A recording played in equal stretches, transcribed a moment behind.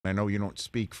I know you don't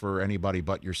speak for anybody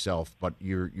but yourself, but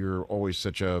you're always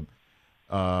such a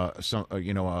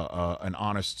an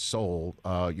honest soul.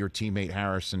 Your teammate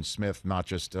Harrison Smith, not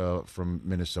just from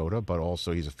Minnesota, but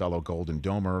also he's a fellow Golden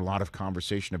Domer. A lot of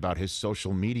conversation about his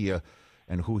social media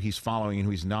and who he's following and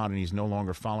who he's not, and he's no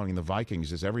longer following the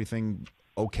Vikings. Is everything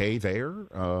okay there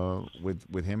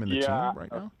with him and the Yeah, team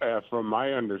right now? from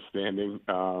my understanding,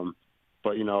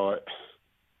 but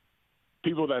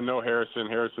people that know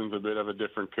Harrison's a bit of a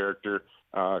different character.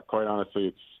 Quite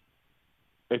honestly,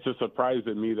 it's a surprise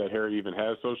to me that Harry even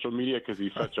has social media because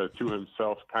he's such a to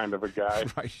himself kind of a guy.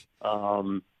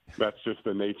 Right. That's just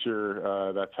the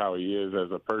nature. That's how he is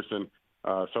as a person.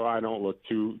 So I don't look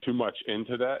too much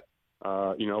into that.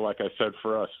 Like I said,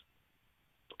 for us,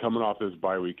 coming off this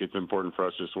bye week, it's important for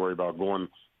us just to worry about going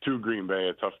to Green Bay,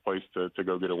 a tough place to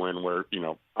go get a win where,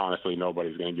 honestly,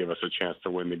 nobody's going to give us a chance to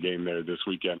win the game there this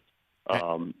weekend.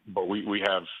 But we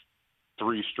have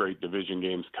 3 straight division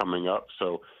games coming up.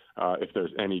 So if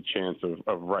there's any chance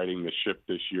of righting the ship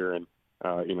this year and,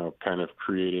 kind of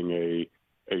creating a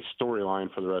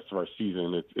storyline for the rest of our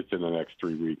season, it's in the next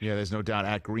 3 weeks. Yeah, there's no doubt.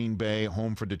 At Green Bay,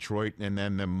 home for Detroit, and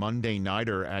then the Monday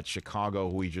Nighter at Chicago,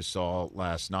 who we just saw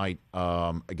last night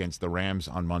against the Rams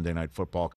on Monday Night Football.